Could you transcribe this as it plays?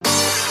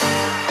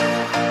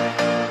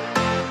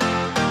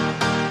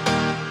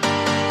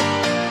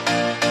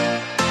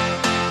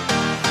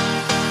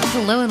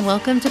Hello and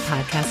welcome to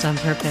Podcast on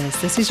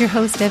Purpose. This is your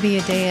host, Debbie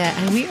Adea,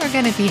 and we are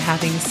going to be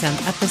having some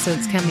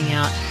episodes coming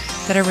out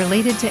that are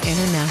related to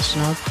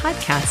International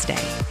Podcast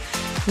Day.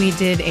 We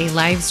did a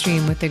live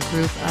stream with a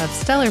group of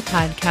stellar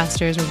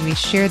podcasters where we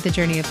shared the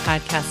journey of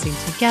podcasting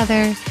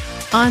together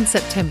on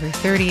September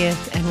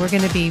 30th, and we're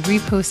going to be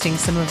reposting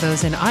some of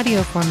those in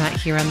audio format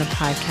here on the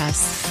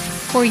podcast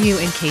for you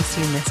in case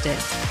you missed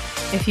it.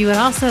 If you would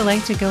also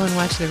like to go and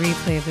watch the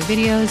replay of the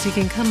videos, you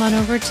can come on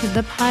over to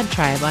the Pod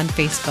Tribe on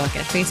Facebook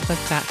at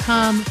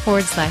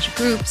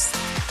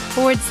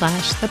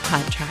facebook.com/groups/the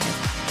Pod Tribe.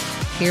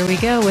 Here we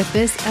go with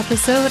this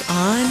episode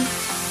on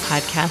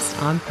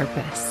Podcast on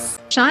Purpose.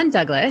 Sean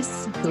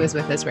Douglas, who is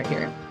with us right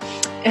here,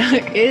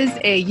 is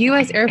a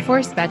U.S. Air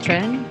Force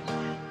veteran,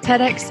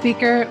 TEDx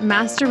speaker,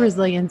 master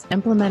resilience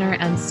implementer,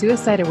 and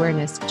suicide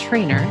awareness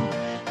trainer,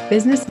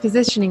 business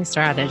positioning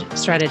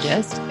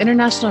strategist,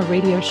 international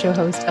radio show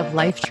host of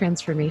Life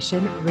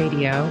Transformation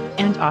Radio,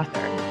 and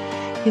author.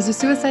 He's a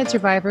suicide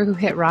survivor who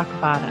hit rock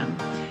bottom.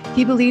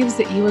 He believes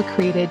that you were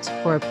created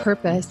for a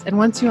purpose, and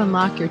once you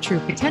unlock your true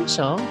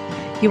potential,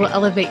 you will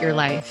elevate your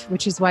life,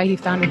 which is why he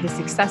founded the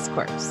Success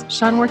Course.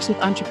 Sean works with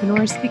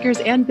entrepreneurs, speakers,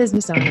 and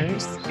business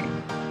owners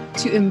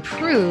to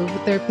improve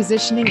their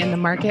positioning in the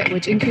market,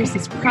 which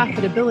increases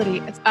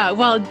profitability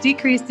while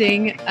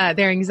decreasing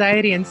their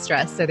anxiety and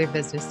stress so their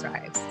business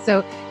thrives.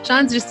 So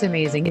Sean's just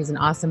amazing. He's an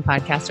awesome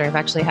podcaster. I've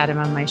actually had him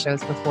on my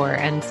shows before.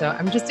 And so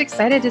I'm just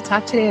excited to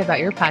talk today about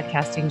your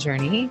podcasting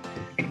journey.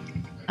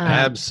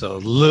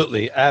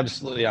 Absolutely.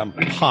 I'm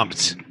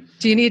pumped.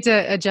 Do you need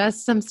to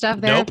adjust some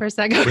stuff there for a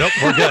second? Nope,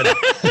 we're good.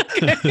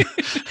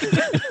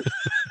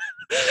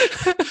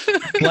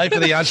 Life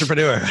of the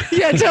entrepreneur.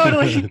 Yeah,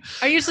 totally.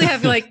 I usually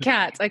have like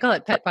cats. I call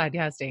it pet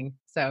podcasting.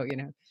 So,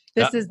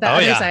 this is the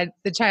other side,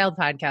 the child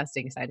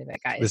podcasting side of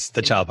it, guys. This is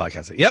the child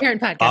podcasting. Yep. Parent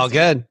podcasting. All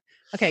good.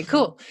 Okay,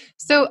 cool.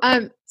 So,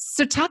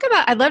 talk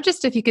about, I'd love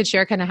just if you could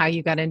share kind of how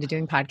you got into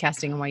doing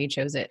podcasting and why you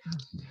chose it.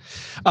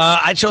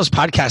 I chose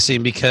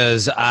podcasting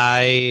because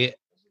I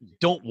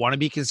don't want to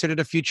be considered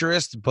a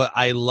futurist, but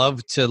I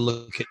love to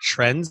look at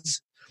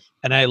trends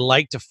and I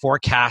like to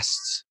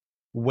forecast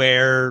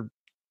where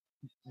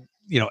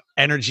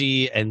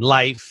energy and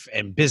life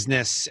and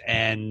business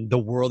and the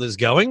world is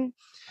going.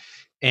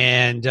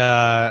 And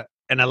I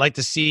like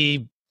to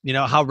see,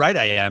 how right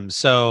I am.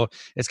 So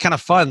it's kind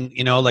of fun,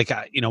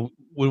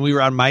 when we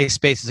were on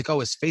MySpace, it's like, oh,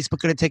 is Facebook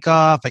going to take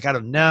off? Like, I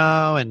don't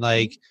know. And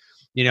I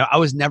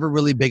was never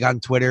really big on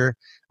Twitter.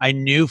 I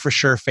knew for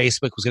sure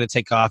Facebook was going to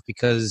take off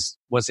because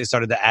once they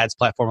started the ads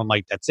platform, I'm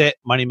like, that's it,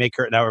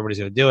 moneymaker. Now everybody's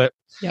going to do it.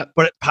 Yep.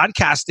 But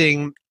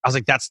podcasting, I was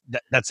like, that's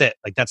it.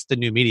 Like, that's the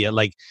new media.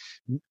 Like,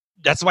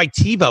 that's why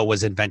TiVo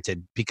was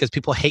invented, because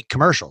people hate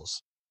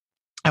commercials.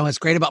 And what's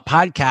great about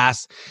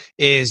podcasts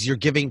is you're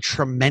giving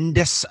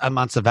tremendous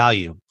amounts of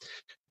value.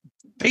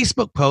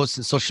 Facebook posts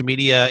and social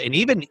media and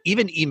even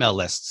email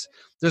lists,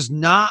 there's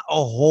not a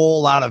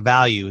whole lot of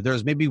value.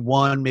 There's maybe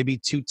one, maybe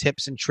two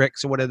tips and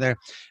tricks or whatever there.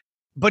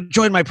 But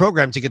join my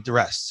program to get the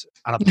rest.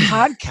 On a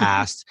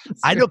podcast,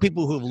 I know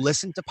people who have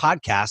listened to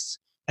podcasts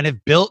and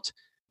have built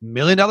 $1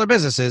 million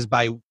businesses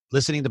by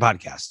listening to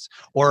podcasts,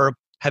 or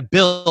have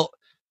built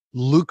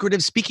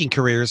lucrative speaking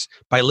careers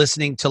by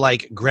listening to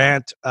like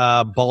Grant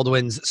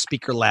Baldwin's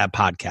Speaker Lab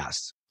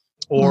podcast,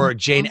 or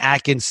Jane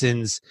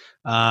Atkinson's,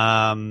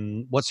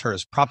 what's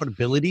hers?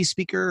 Profitability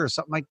Speaker or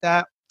something like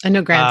that. I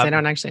know Grant's. I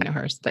don't actually know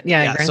hers, but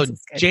yeah. So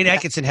Jane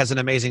Atkinson has an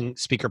amazing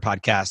speaker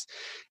podcast,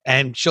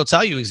 and she'll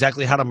tell you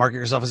exactly how to market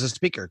yourself as a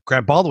speaker.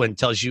 Grant Baldwin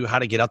tells you how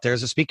to get out there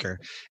as a speaker,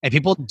 and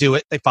people do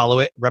it, they follow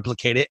it,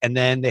 replicate it, and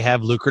then they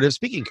have lucrative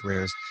speaking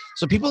careers.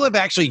 So people have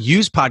actually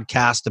used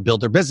podcasts to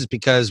build their business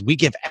because we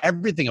give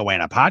everything away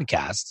in a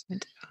podcast,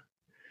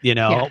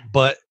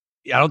 but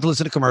I don't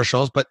listen to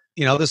commercials, but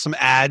there's some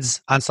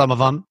ads on some of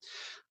them.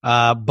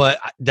 But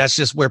that's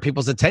just where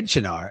people's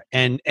attention are.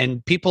 And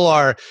people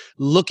are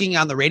looking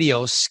on the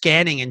radio,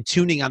 scanning and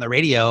tuning on the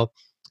radio,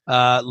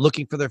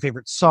 looking for their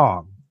favorite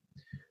song.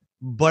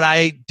 But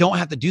I don't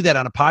have to do that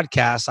on a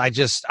podcast. I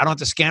don't have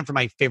to scan for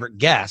my favorite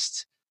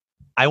guest.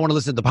 I want to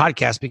listen to the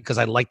podcast because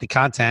I like the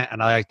content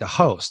and I like the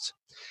host.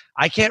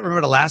 I can't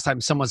remember the last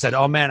time someone said,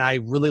 oh man, I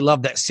really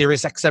love that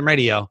Sirius XM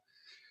radio.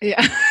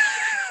 Yeah.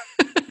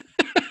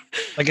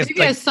 Like it's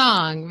maybe a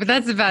song, but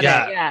that's about it.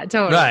 Yeah,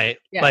 totally. Right.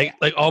 Yeah, like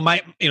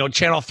my,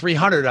 channel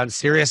 300 on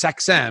Sirius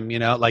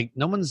XM, like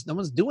no one's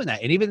doing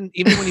that. And even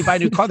when you buy a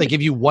new car, they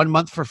give you 1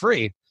 month for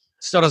free.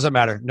 Still doesn't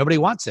matter. Nobody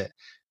wants it.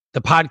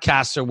 The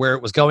podcasts are where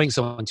it was going.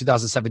 So in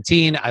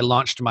 2017, I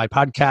launched my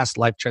podcast,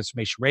 Life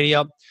Transformation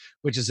Radio,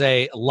 which is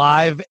a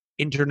live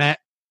internet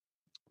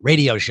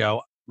radio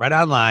show right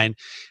online.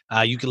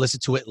 You can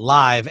listen to it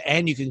live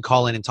and you can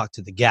call in and talk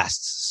to the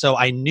guests. So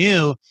I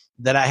knew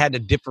that I had to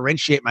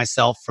differentiate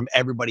myself from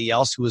everybody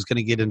else who was going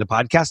to get into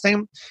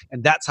podcasting.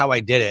 And that's how I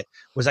did it,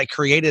 was I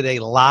created a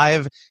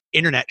live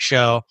internet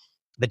show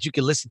that you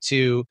can listen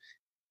to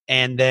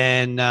and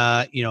then,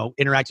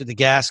 interact with the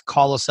guests,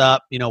 call us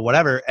up,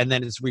 whatever. And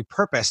then it's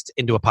repurposed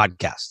into a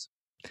podcast.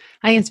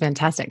 I think it's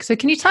fantastic. So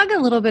can you talk a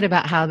little bit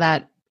about how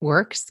that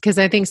works? Because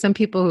I think some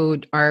people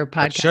who are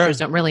podcasters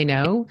don't really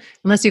know,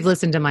 unless you've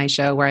listened to my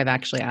show where I've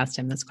actually asked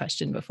him this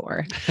question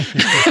before.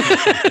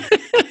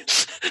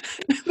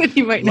 But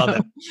you might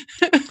know.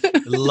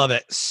 Love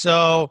it.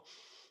 So,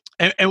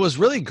 and it was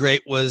really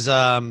great was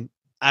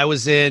I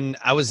was in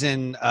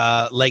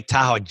Lake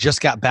Tahoe. I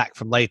just got back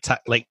from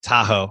Lake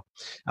Tahoe.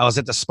 I was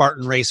at the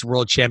Spartan Race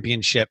World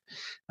Championship.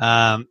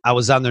 I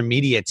was on their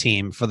media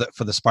team for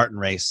the Spartan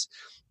Race.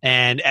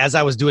 And as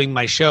I was doing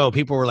my show,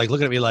 people were like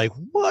looking at me like,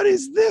 "What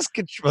is this?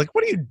 Like,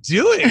 what are you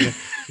doing?"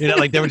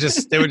 Like they were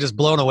just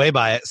blown away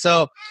by it.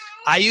 So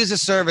I use a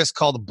service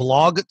called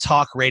Blog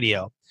Talk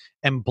Radio,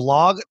 and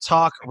Blog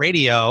Talk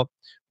Radio,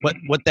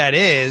 what that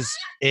is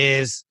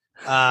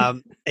a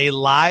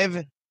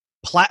live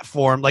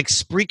platform. Like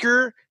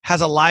Spreaker has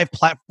a live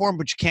platform,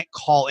 but you can't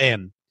call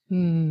in.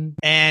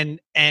 And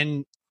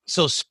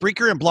so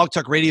Spreaker and Blog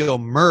Talk Radio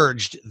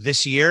merged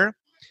this year.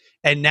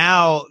 And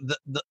now,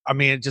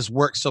 it just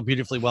works so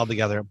beautifully well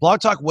together.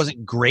 Blog Talk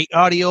wasn't great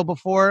audio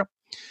before.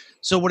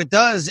 So what it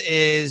does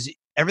is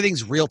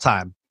everything's real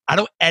time. I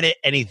don't edit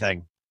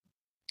anything.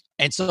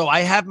 And so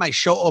I have my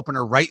show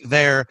opener right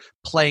there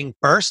playing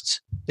first.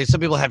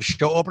 Some people have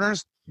show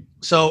openers.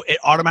 So it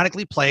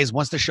automatically plays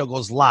once the show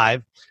goes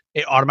live.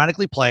 It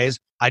automatically plays.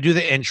 I do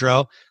the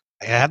intro.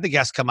 I have the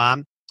guests come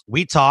on.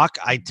 We talk.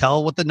 I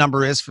tell what the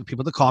number is for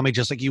people to call me,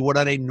 just like you would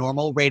on a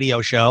normal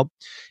radio show.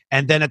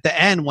 And then at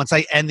the end, once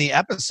I end the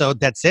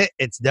episode, that's it.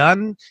 It's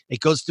done.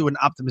 It goes through an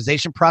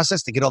optimization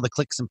process to get all the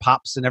clicks and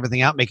pops and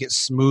everything out, make it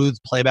smooth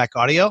playback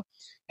audio.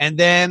 And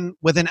then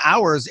within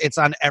hours, it's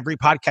on every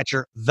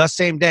podcatcher the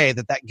same day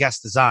that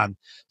guest is on.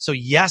 So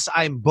yes,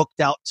 I'm booked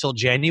out till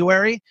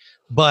January,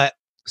 but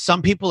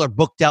some people are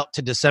booked out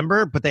to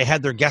December, but they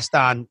had their guest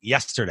on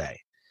yesterday.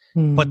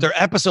 But their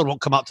episode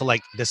won't come out till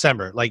like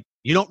December. Like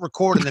you don't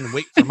record and then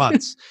wait for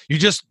months. You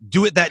just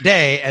do it that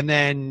day. And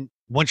then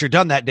once you're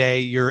done that day,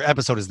 your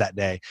episode is that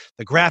day.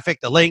 The graphic,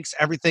 the links,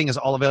 everything is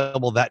all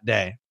available that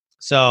day.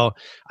 So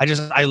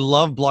I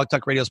love Blog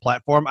Talk Radio's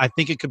platform. I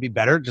think it could be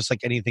better, just like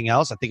anything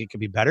else. I think it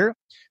could be better.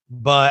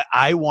 But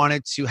I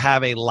wanted to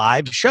have a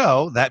live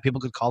show that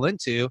people could call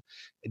into,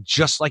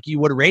 just like you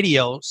would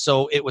radio.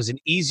 So it was an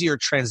easier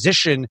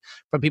transition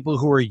from people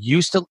who were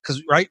used to,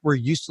 we're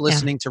used to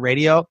listening to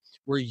radio.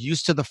 We're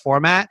used to the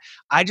format.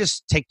 I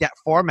just take that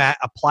format,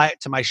 apply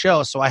it to my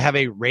show. So I have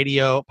a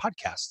radio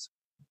podcast.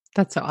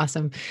 That's so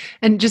awesome.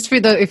 And just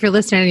if you're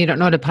listening and you don't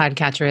know what a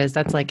podcatcher is,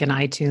 that's like an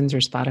iTunes or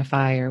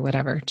Spotify or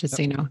whatever, just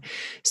so you know.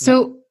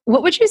 So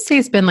what would you say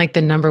has been like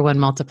the number one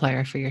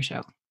multiplier for your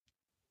show?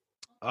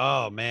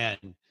 Oh, man.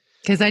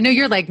 Because I know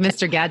you're like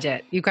Mr.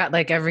 Gadget. You've got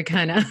like every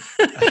kind of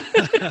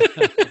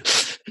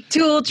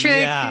tool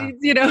trick,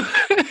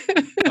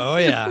 Oh,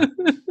 yeah.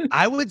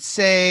 I would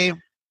say,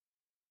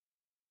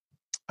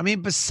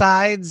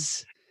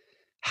 besides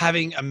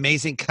having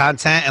amazing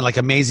content and like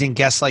amazing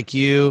guests like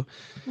you,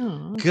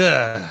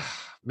 good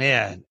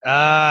man.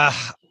 A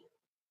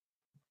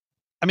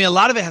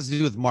lot of it has to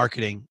do with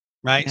marketing,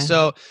 right? Yeah.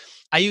 So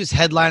I use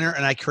Headliner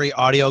and I create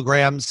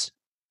audiograms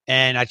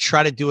and I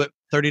try to do it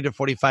 30 to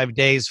 45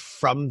 days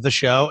from the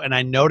show. And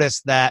I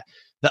noticed that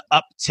the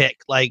uptick,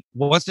 like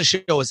once the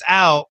show is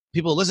out,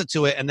 people listen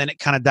to it and then it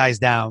kind of dies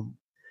down.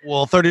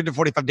 Well, 30 to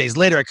 45 days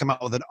later, I come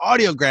out with an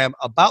audiogram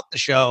about the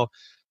show.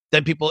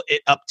 Then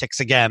it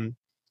upticks again.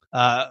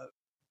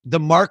 The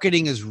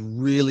marketing is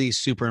really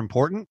super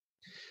important.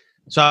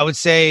 So I would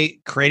say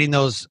creating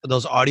those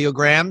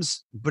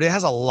audiograms, but it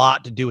has a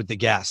lot to do with the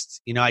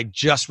guests. I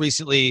just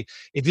recently,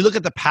 if you look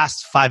at the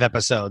past 5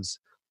 episodes,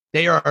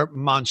 they are a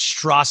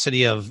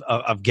monstrosity of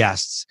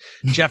guests.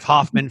 Jeff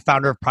Hoffman,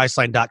 founder of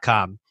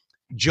Priceline.com.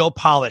 Joe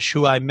Polish,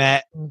 who I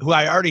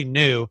already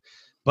knew,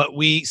 but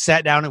we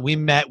sat down and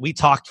we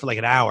talked for like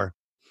an hour.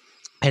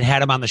 And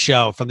had him on the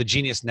show from the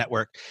Genius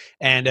Network.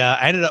 And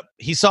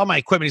he saw my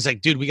equipment. He's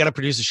like, dude, we got to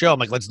produce a show. I'm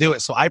like, let's do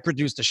it. So I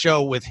produced a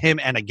show with him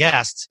and a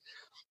guest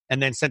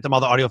and then sent them all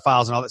the audio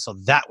files and all that. So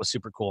that was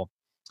super cool.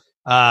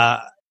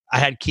 I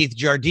had Keith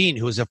Jardine,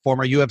 who was a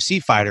former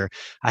UFC fighter.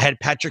 I had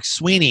Patrick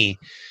Sweeney,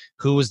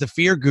 who was the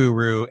fear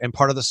guru and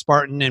part of the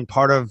Spartan and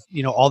part of,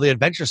 all the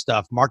adventure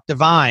stuff. Mark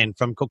Devine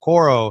from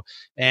Kokoro.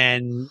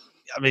 And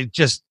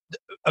just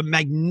a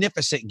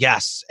magnificent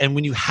guests. And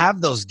when you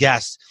have those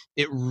guests,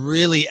 it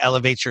really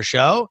elevates your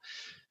show.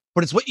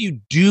 But it's what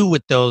you do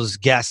with those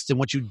guests and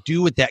what you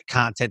do with that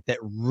content that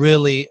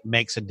really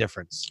makes a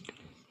difference.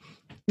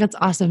 That's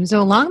awesome.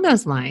 So along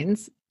those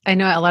lines, I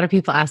know a lot of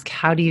people ask,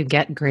 how do you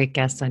get great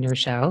guests on your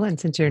show? And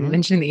since you're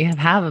mentioning that you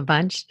have a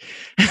bunch,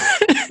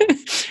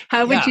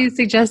 how would you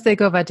suggest they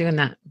go about doing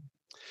that?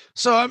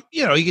 So,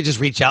 you could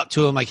just reach out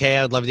to them like, hey,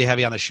 I'd love to have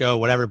you on the show,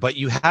 whatever, but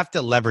you have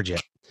to leverage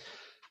it.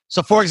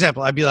 So, for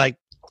example, I'd be like,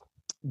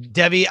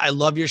 Debbie, I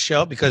love your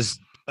show because,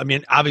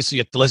 obviously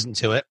you have to listen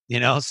to it,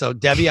 So,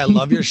 Debbie, I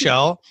love your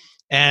show.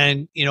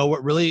 And,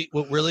 what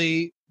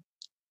really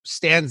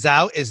stands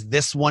out is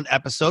this one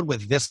episode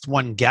with this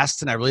one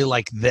guest, and I really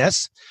like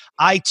this.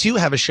 I too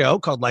have a show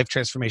called Life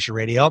Transformation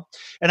Radio,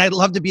 and I'd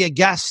love to be a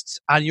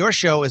guest on your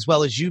show as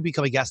well as you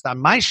become a guest on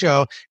my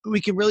show.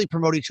 We can really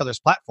promote each other's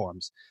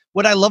platforms.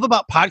 What I love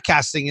about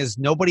podcasting is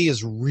nobody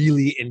is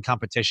really in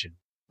competition.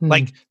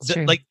 Like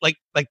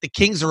the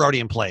kings are already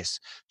in place.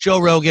 Joe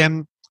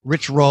Rogan,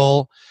 Rich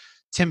Roll,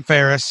 Tim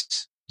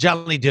Ferriss,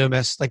 John Lee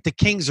Dumas, like the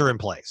kings are in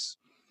place.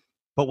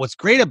 But what's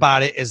great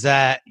about it is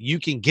that you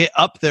can get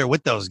up there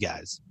with those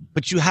guys,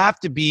 but you have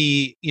to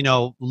be,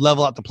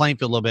 level out the playing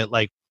field a little bit.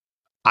 Like,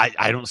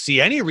 I don't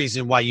see any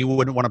reason why you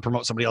wouldn't want to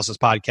promote somebody else's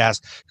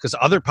podcast, because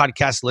other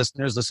podcast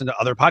listeners listen to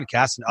other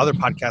podcasts and other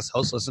podcast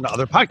hosts listen to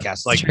other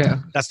podcasts. Like,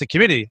 that's the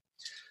community.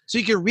 So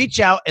you can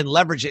reach out and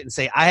leverage it and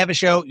say, I have a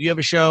show, you have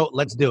a show,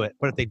 let's do it.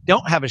 But if they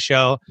don't have a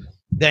show,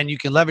 then you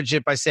can leverage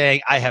it by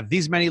saying, I have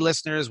these many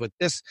listeners with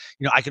this,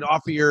 I can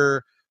offer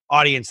your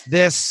audience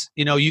this,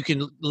 you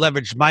can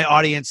leverage my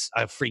audience,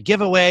 a free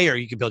giveaway, or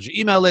you can build your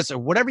email list, or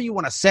whatever you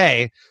want to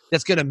say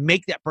that's going to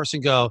make that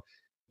person go,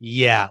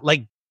 yeah.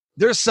 Like,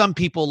 there's some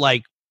people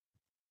like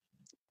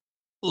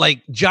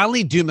John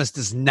Lee Dumas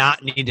does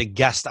not need a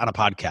guest on a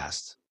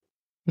podcast.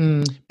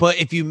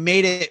 But if you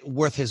made it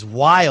worth his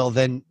while,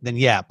 then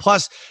yeah.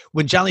 Plus,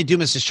 when John Lee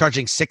Dumas is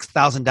charging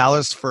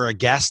 $6,000 for a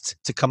guest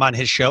to come on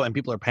his show and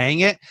people are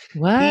paying it,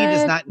 what? He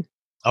does not.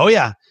 Oh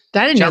yeah.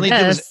 I didn't know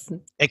this.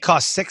 It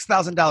costs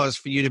 $6,000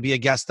 for you to be a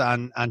guest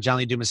on John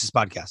Lee Dumas's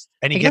podcast,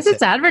 and I guess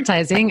it's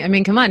advertising. I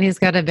mean, come on, he's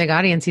got a big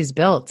audience he's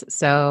built.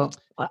 So,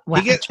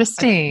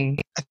 interesting.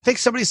 I think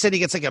somebody said he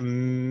gets like $1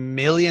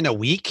 million a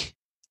week.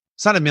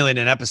 It's not $1 million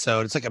an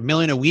episode. It's like $1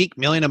 million a week, $1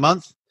 million a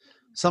month,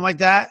 something like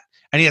that.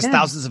 And he has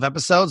thousands of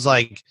episodes.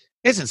 Like,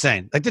 it's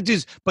insane. Like, the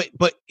dude's,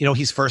 but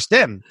he's first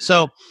in.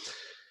 So,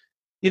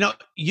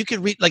 you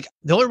could read, like,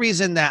 the only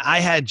reason that I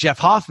had Jeff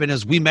Hoffman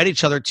is we met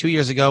each other 2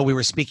 years ago. We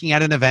were speaking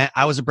at an event.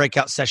 I was a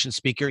breakout session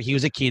speaker. He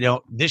was a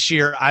keynote. This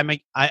year,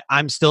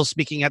 I'm still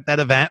speaking at that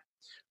event,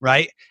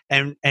 right?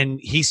 And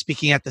he's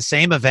speaking at the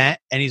same event.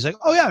 And he's like,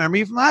 oh yeah, I remember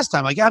you from last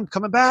time. Like, yeah, I'm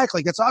coming back.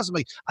 Like, that's awesome.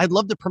 Like, I'd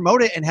love to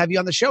promote it and have you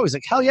on the show. He's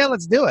like, hell yeah,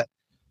 let's do it.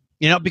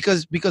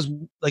 Because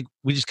like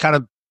we just kind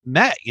of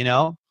met.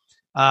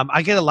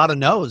 I get a lot of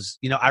no's.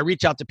 I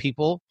reach out to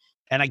people.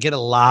 And I get a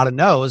lot of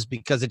no's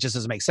because it just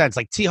doesn't make sense.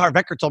 Like T. Harv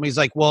Eker told me, he's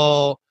like,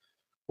 well,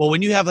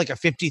 when you have like a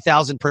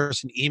 50,000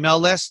 person email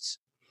list,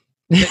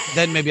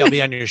 then maybe I'll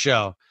be on your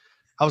show.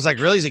 I was like,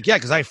 really? He's like, yeah,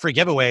 because I have free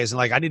giveaways and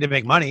like I need to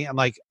make money. I'm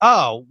like,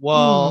 oh,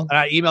 well, and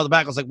I emailed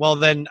back. I was like, well,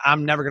 then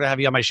I'm never going to have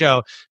you on my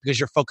show because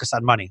you're focused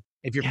on money.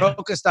 If you're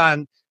focused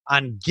on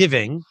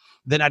giving,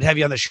 then I'd have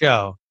you on the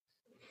show.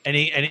 And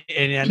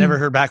I never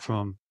heard back from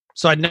him.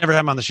 So I'd never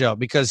have him on the show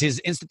because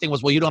his instant thing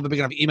was, well, you don't have a big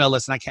enough email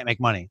list and I can't make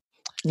money.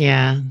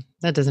 Yeah,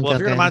 that doesn't feel good. Well, if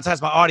you're going to monetize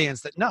my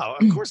audience, no,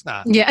 of course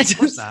not. Yeah, of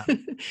course not.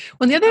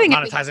 Well, the other thing,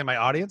 monetizing my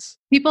audience,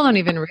 people don't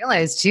even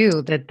realize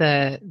too that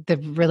the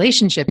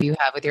relationship you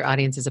have with your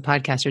audience as a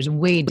podcaster is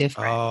way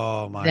different.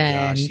 Oh my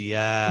gosh,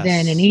 yes.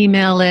 Than an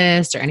email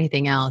list or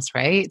anything else,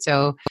 right?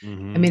 So, I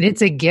mean,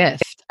 it's a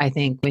gift. I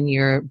think when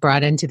you're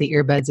brought into the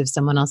earbuds of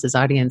someone else's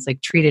audience,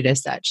 like treat it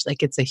as such.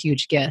 Like it's a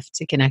huge gift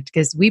to connect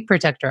because we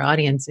protect our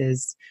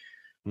audiences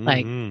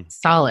like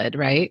solid,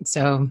 right?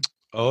 So.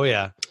 Oh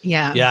yeah.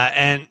 Yeah. Yeah.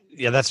 And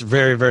that's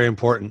very, very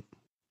important.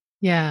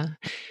 Yeah.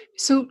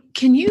 So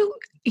can you,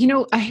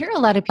 I hear a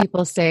lot of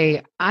people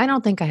say, I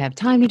don't think I have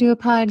time to do a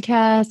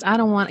podcast. I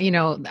don't want,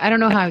 I don't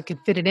know how I could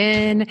fit it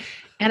in.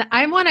 And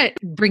I want to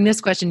bring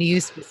this question to you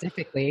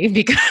specifically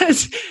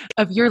because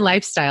of your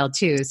lifestyle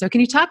too. So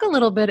can you talk a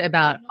little bit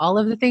about all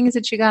of the things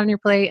that you got on your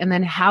plate and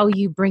then how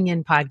you bring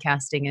in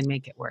podcasting and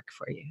make it work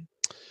for you?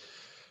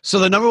 So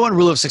the number one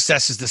rule of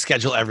success is to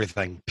schedule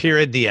everything,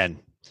 period, the end.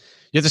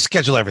 You have to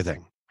schedule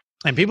everything.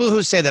 And people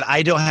who say that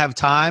I don't have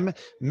time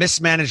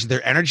mismanage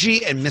their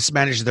energy and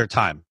mismanage their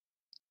time.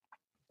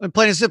 And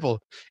plain and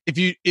simple.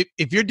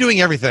 If you're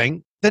doing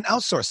everything, then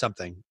outsource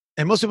something.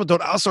 And most people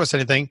don't outsource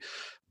anything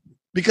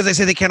because they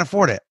say they can't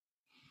afford it.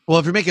 Well,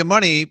 if you're making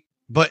money,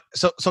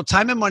 so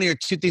time and money are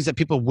two things that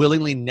people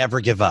willingly never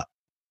give up.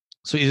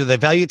 So either they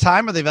value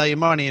time or they value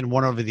money, and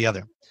one over the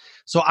other.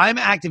 So I'm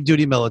active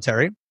duty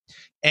military.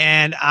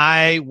 And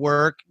I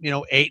work,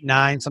 8,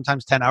 9,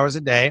 sometimes 10 hours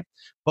a day,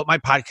 but my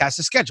podcast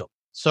is scheduled.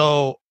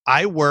 So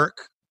I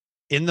work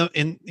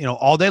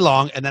all day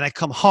long, and then I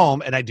come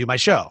home and I do my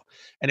show.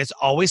 And it's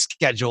always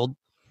scheduled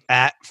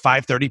at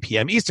 5:30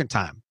 p.m. Eastern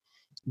time.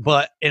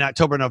 But in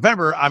October,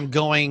 November, I'm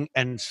going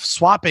and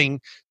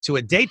swapping to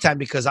a daytime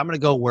because I'm going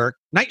to go work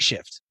night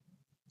shift.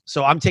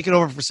 So I'm taking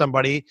over for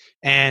somebody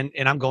and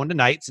I'm going to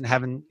nights and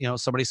having,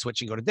 somebody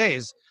switch and go to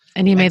days.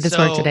 And he made this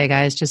work today,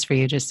 guys, just for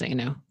you, just so you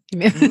know.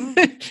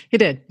 He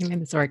did. He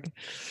made this work.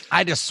 I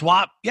had to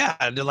swap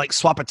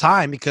a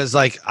time because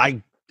I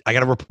got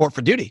to report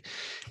for duty.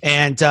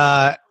 And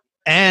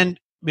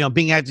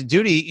being active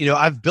duty,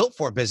 I've built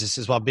 4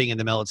 businesses while being in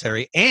the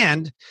military.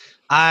 And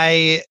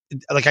I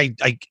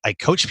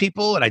coach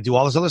people and I do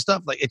all this other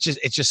stuff. Like it's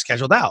just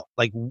scheduled out.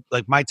 Like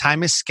my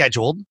time is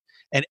scheduled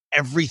and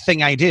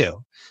everything I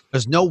do.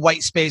 There's no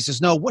white space.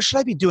 There's no, what should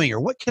I be doing? Or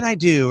what can I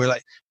do? Or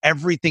like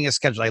everything is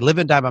scheduled. I live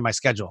and die by my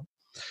schedule.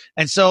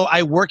 And so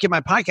I work in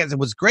my podcast. And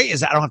what's great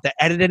is I don't have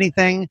to edit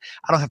anything.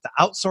 I don't have to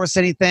outsource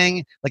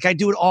anything. Like I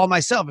do it all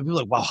myself. And people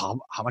are like, well,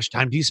 how much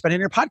time do you spend in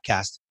your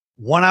podcast?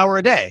 1 hour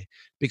a day,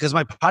 because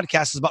my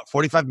podcast is about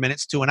 45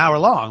 minutes to an hour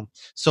long.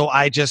 So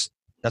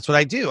that's what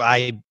I do.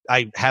 I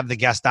have the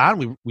guest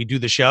on. We do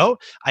the show.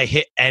 I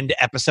hit end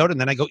episode,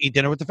 and then I go eat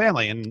dinner with the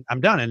family, and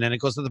I'm done. And then it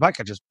goes to the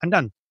podcast. I'm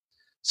done.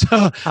 So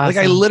Awesome. like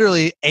I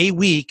literally a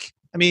week.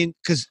 I mean,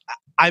 because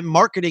I'm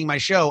marketing my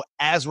show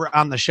as we're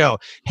on the show.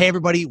 Hey,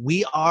 everybody,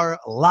 we are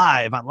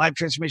live on Live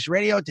Transformation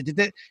Radio.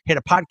 Hit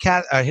a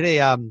podcast.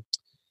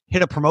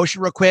 Hit a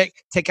promotion real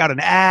quick. Take out an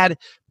ad.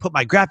 Put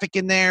my graphic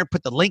in there.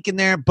 Put the link in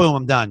there. Boom,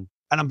 I'm done.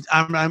 And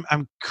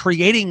I'm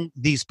creating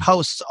these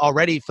posts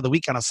already for the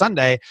week on a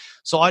Sunday.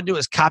 So all I do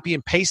is copy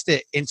and paste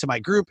it into my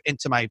group,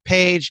 into my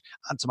page,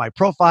 onto my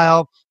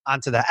profile,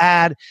 onto the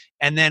ad,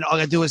 and then all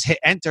I do is hit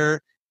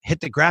enter, hit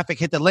the graphic,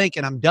 hit the link,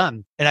 and I'm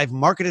done. And I've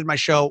marketed my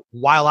show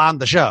while on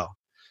the show.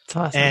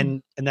 That's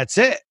awesome. And that's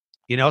it.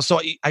 So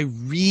I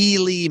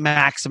really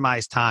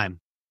maximize time.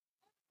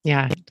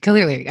 Yeah,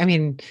 clearly. I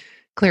mean,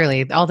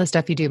 clearly, all the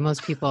stuff you do,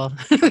 most people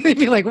they'd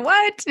be like,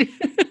 "What?"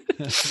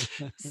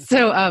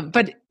 So,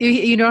 but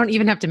you don't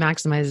even have to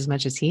maximize as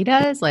much as he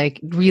does. Like,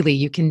 really,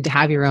 you can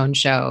have your own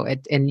show,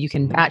 and you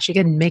can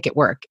make it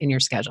work in your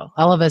schedule.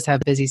 All of us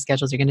have busy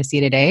schedules. You're going to see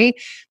today,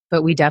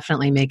 but we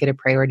definitely make it a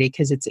priority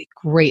because it's a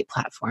great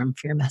platform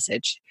for your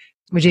message.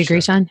 Would you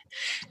agree, Sean?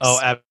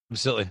 Oh,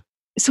 absolutely.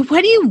 So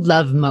what do you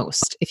love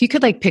most? If you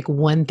could pick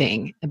one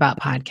thing about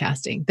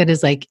podcasting that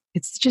is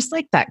it's just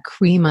like that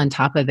cream on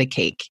top of the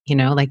cake,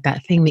 like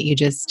that thing that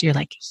you're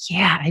like,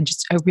 yeah, I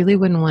really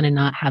wouldn't want to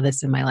not have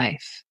this in my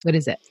life. What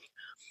is it?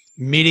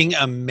 Meeting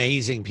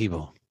amazing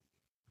people.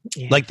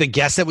 Yeah. Like the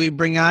guests that we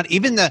bring on,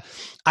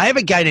 I have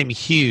a guy named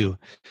Hugh.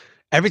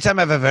 Every time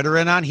I have a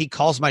veteran on, he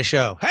calls my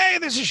show. Hey,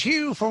 this is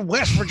Hugh from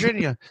West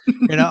Virginia.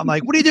 I'm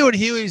like, what are you doing,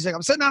 Hugh? He's like,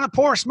 I'm sitting on a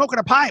porch smoking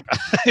a pipe.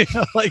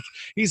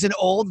 He's an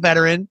old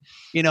veteran,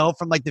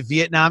 from the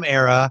Vietnam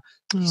era.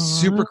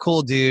 Super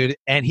cool dude.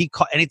 And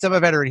anytime a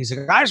veteran, he's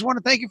like, I just want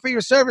to thank you for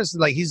your service.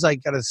 And he's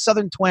got a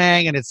Southern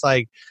twang, and it's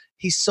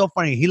he's so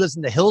funny. He lives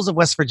in the hills of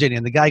West Virginia,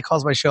 and the guy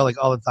calls my show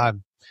all the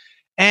time.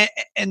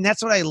 And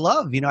that's what I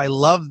love. I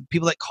love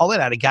people that call in.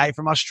 I had a guy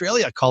from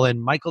Australia call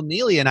in. Michael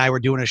Neely and I were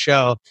doing a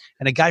show,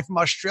 and a guy from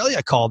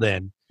Australia called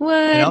in. What?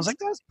 And I was like,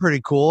 that's pretty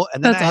cool.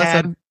 And then that's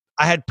awesome.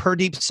 I had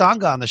Purdeep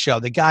Sangha on the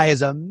show. The guy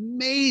is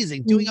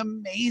amazing, doing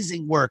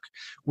amazing work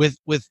with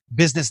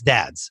business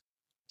dads,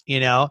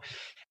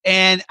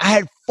 And I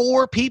had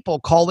 4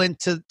 people call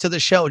into the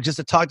show just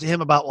to talk to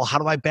him about, well, how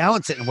do I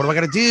balance it? And what do I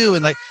got to do?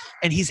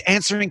 And he's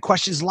answering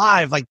questions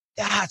live.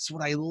 That's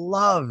what I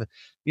love.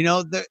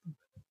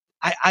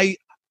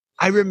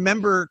 I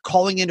remember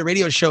calling into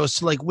radio shows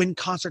to win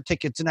concert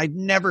tickets, and I'd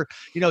never,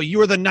 you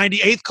were the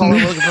 98th caller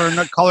looking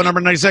for caller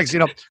number 96,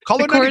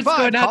 caller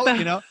 95,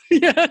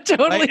 Yeah,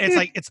 totally.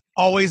 Right? It's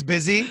always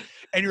busy,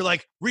 and you're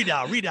like, read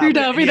out. Right? And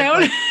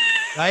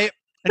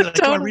you're like,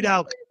 come on, read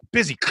out,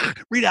 busy,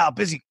 read out,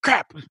 busy,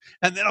 crap.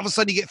 And then all of a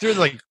sudden you get through,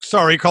 like,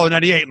 sorry, caller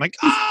 98. I'm like,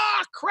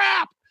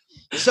 crap.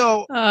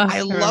 So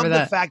I love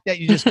the fact that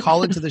you just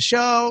call into the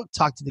show,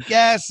 talk to the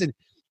guests, and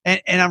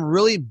I'm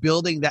really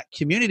building that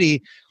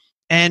community,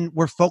 and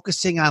we're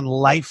focusing on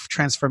life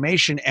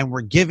transformation, and we're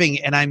giving,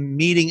 and I'm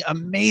meeting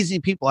amazing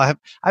people. I've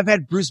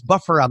had Bruce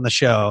Buffer on the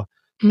show.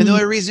 Mm-hmm. And the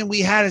only reason we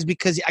had is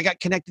because I got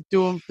connected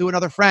to him through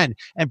another friend,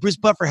 and Bruce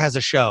Buffer has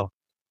a show.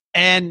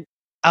 And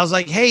I was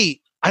like, hey,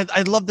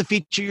 I'd love to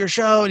feature your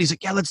show. And he's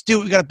like, yeah, let's do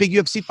it. We got a big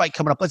UFC fight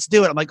coming up. Let's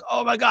do it. I'm like,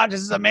 oh my God,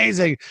 this is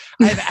amazing.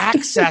 I have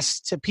access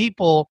to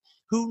people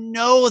who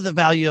know the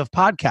value of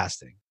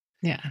podcasting.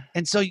 Yeah.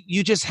 And so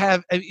you just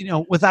have,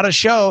 without a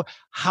show,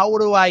 how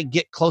do I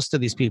get close to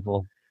these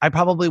people? I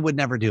probably would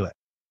never do it.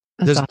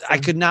 Awesome. I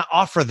could not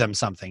offer them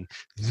something.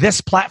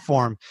 This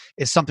platform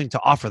is something to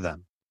offer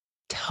them.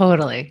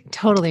 Totally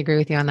agree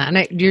with you on that.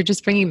 And you're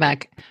just bringing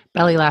back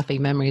belly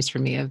laughing memories for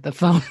me of the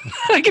phone.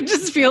 I can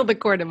just feel the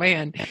cord in my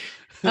hand.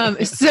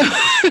 So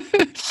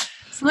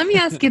let me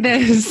ask you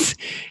this.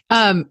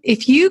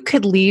 If you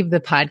could leave the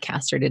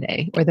podcaster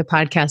today, or the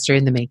podcaster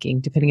in the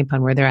making, depending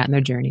upon where they're at in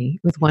their journey,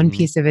 with one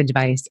piece of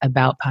advice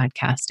about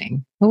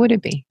podcasting, what would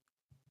it be?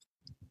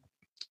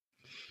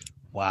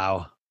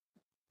 Wow.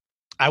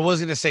 I was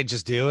going to say,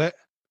 just do it.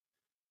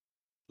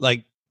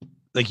 Like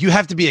you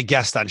have to be a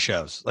guest on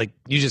shows.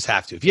 You just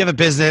have to. If you have a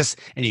business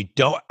and you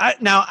don't, I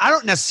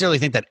don't necessarily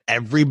think that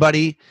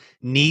everybody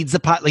needs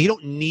you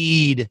don't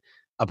need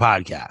a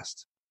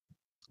podcast,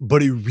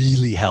 but it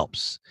really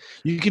helps.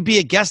 You can be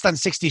a guest on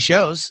 60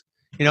 shows.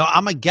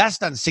 I'm a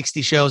guest on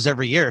 60 shows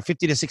every year.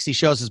 50 to 60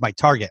 shows is my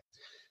target.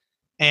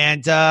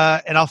 And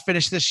I'll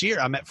finish this year.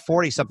 I'm at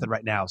 40 something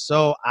right now.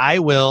 So I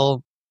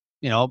will,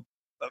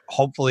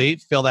 hopefully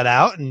fill that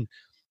out, and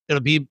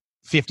it'll be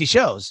 50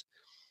 shows.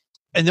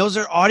 And those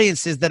are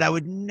audiences that I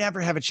would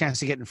never have a chance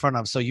to get in front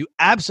of. So you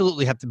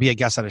absolutely have to be a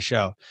guest on a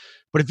show.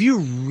 But if you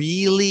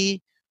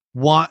really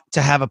want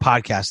to have a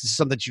podcast, this is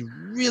something that you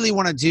really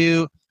want to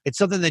do. It's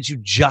something that you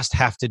just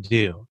have to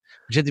do.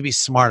 You have to be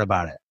smart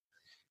about it.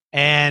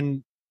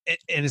 And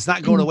it's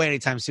not going away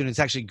anytime soon. It's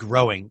actually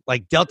growing.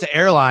 Like Delta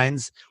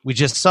Airlines, we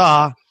just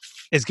saw,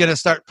 is going to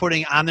start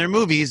putting on their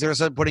movies. They're going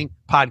to start putting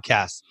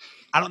podcasts.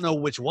 I don't know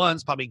which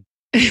ones. Probably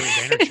Gary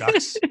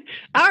Vaynerchuk's.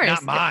 Ours.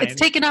 Not mine. It's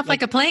taken off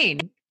like a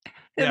plane.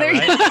 Yeah, There you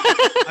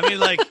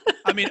right? go.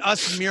 I mean,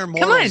 us mere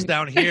mortals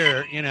down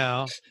here,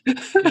 it'll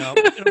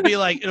be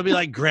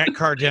like Grant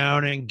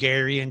Cardone and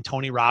Gary and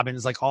Tony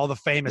Robbins, like all the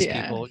famous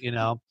people,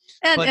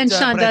 And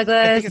Sean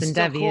Douglas and still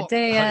Debbie cool.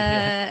 Adea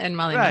and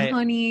Molly Right.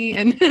 Mahoney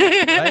and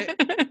Right?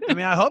 I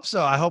mean, I hope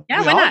so. I hope we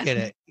why all not? get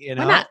it,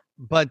 Why not?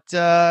 But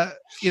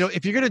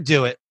if you're gonna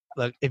do it,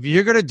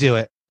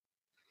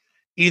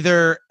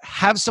 either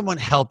have someone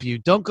help you.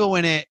 Don't go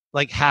in it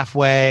like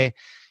halfway.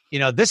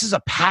 This is a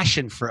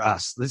passion for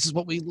us. This is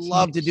what we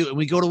love to do. And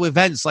we go to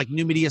events like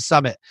New Media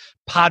Summit,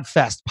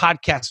 Podfest,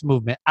 Podcast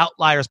Movement,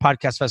 Outliers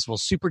Podcast Festival,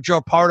 Super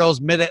Joe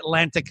Pardo's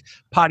Mid-Atlantic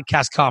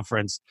Podcast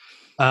Conference.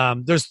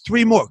 There's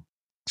three more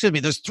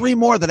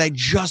that I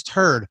just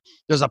heard.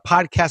 There's a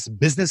podcast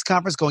business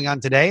conference going on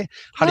today.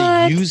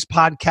 How to use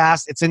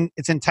podcasts. It's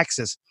in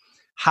Texas.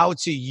 How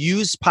to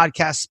use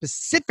podcasts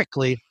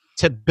specifically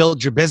to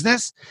build your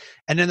business.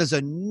 And then there's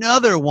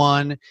another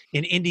one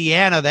in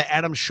Indiana that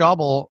Adam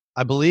Schaubel,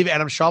 I believe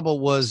Adam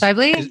Schaubel is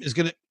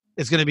going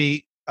to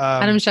be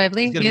Adam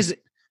Shively.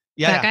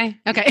 That guy.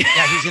 Okay.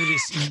 Yeah, he's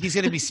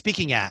going to be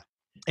speaking at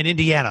in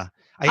Indiana.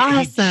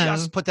 Awesome. He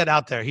just put that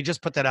out there. He has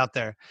the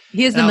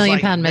 $1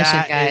 million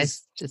mission,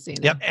 guys. Just so you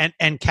know. Yep,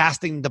 and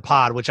Casting the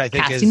Pod, which I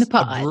think is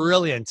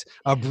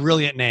a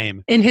brilliant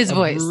name. In his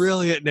voice.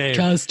 Brilliant name.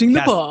 Casting the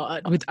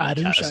Pod with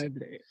Adam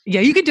Shively. Yeah,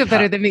 you can do it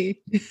better than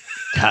me.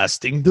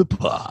 Casting the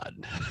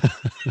Pod.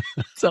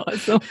 So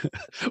awesome.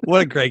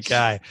 What a great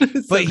guy. So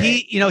But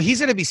great. he's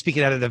going to be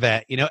speaking at an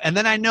event, and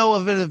then I know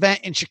of an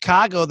event in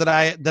Chicago that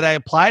I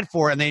applied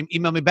for, and they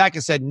emailed me back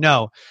and said,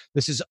 no,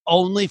 this is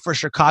only for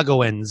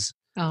Chicagoans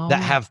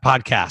that have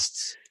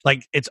podcasts.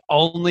 Like, it's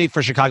only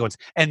for Chicagoans.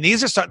 And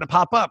these are starting to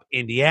pop up.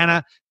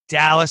 Indiana,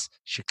 Dallas,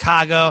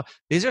 Chicago.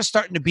 These are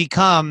starting to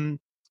become,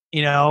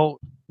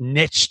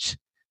 niched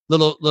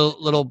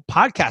little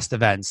podcast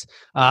events.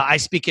 I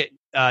speak at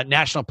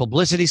National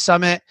Publicity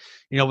Summit,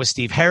 with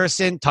Steve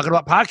Harrison, talking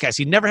about podcasts.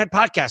 He never had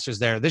podcasters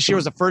there. This year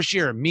was the first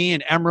year. Me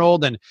and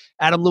Emerald and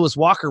Adam Lewis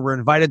Walker were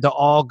invited to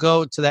all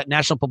go to that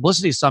National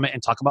Publicity Summit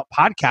and talk about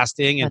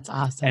podcasting That's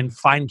awesome. and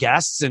find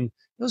guests. And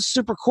it was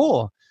super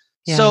cool.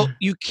 Yeah. So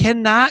you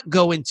cannot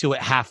go into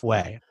it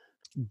halfway.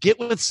 Get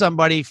with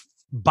somebody,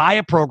 buy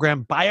a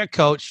program, buy a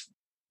coach,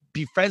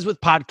 be friends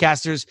with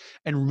podcasters,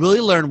 and really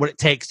learn what it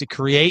takes to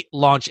create,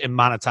 launch, and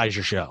monetize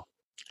your show.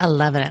 I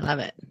love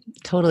it.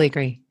 Totally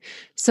agree.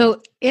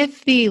 So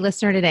if the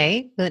listener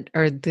today,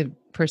 or the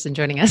person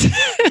joining us,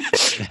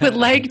 would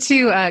like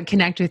to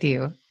connect with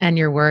you and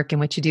your work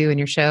and what you do in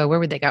your show, where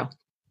would they go?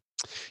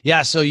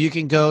 Yeah, so you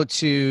can go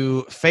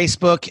to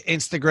Facebook,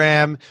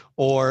 Instagram,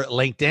 or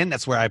LinkedIn.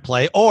 That's where I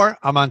play. Or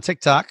I'm on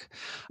TikTok.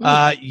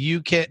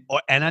 You can,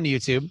 and on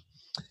YouTube.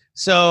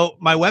 So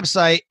my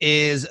website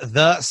is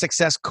The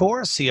Success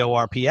Core,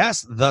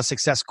 CORPS,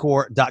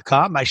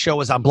 thesuccesscore.com. My show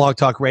is on Blog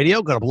Talk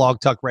Radio. Go to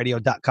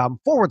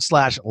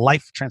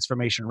blogtalkradio.com/life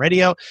transformation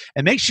radio.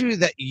 And make sure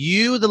that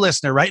you, the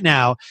listener right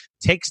now,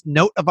 takes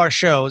note of our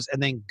shows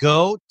and then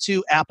go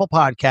to Apple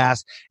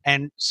Podcasts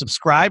and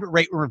subscribe,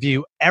 rate, and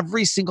review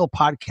every single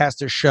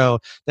podcaster show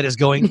that is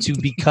going to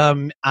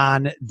become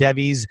on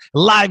Debbie's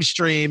live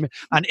stream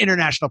on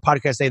International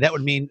Podcast Day. That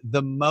would mean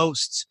the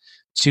most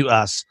to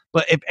us.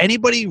 But if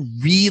anybody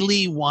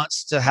really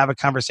wants to have a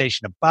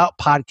conversation about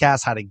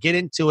podcasts, how to get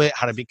into it,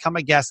 how to become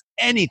a guest,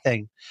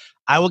 anything,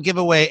 I will give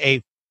away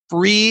a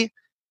free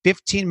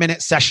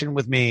 15-minute session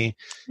with me.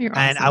 You're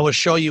and awesome. I will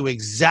show you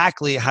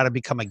exactly how to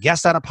become a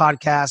guest on a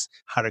podcast,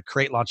 how to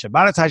create, launch, and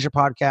monetize your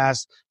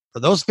podcast. For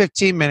those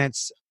 15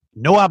 minutes,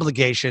 no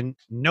obligation,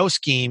 no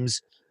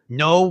schemes,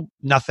 no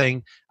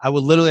nothing. I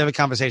will literally have a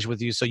conversation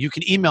with you. So you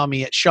can email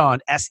me at Sean,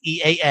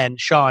 SEAN,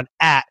 Sean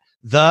at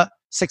the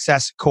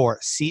Success Core,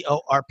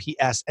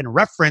 CORPS, and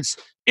reference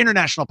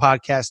International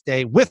Podcast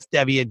Day with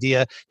Debbie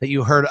Adea that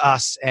you heard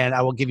us, and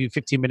I will give you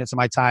 15 minutes of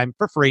my time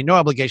for free, no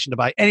obligation to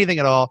buy anything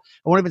at all.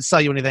 I won't even sell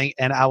you anything,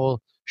 and I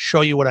will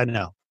show you what I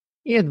know.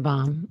 You're the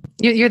bomb.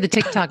 You're the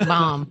TikTok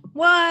bomb.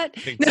 What?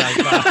 TikTok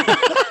bomb.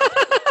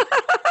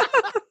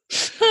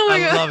 Oh my I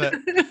God. love it.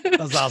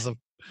 That's awesome.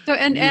 So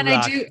and You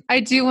I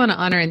rock. do want to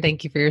honor and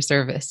thank you for your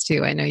service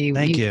too. I know you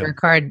work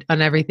hard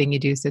on everything you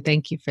do. So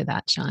thank you for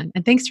that, Sean.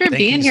 And thanks for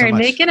being you here so and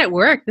much. making it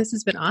work. This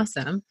has been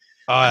awesome.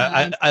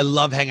 I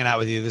love hanging out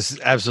with you. This is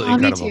absolutely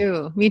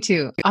incredible. Me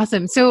too.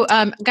 Awesome. So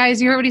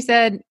guys, you heard what he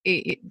said.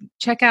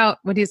 Check out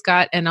what he's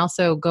got and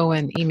also go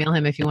and email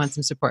him if you want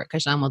some support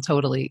because Sean will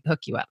totally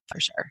hook you up for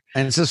sure.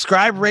 And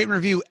subscribe, rate, and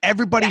review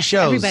everybody's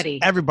shows.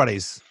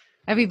 Everybody's.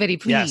 Everybody,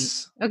 please.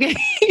 Yes. Okay.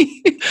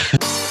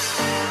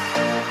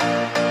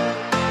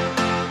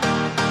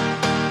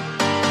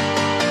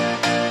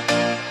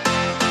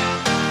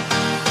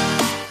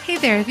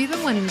 there, if you've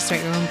been wanting to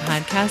start your own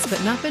podcast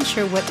but not been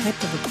sure what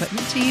type of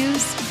equipment to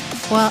use,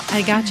 well,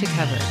 I got you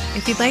covered.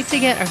 If you'd like to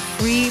get our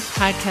free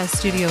podcast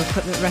studio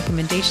equipment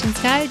recommendations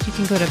guide, you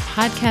can go to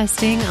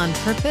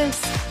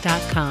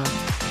podcastingonpurpose.com.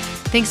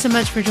 Thanks so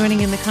much for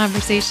joining in the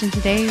conversation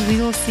today. We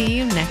will see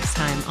you next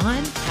time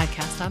on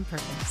Podcast on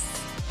Purpose.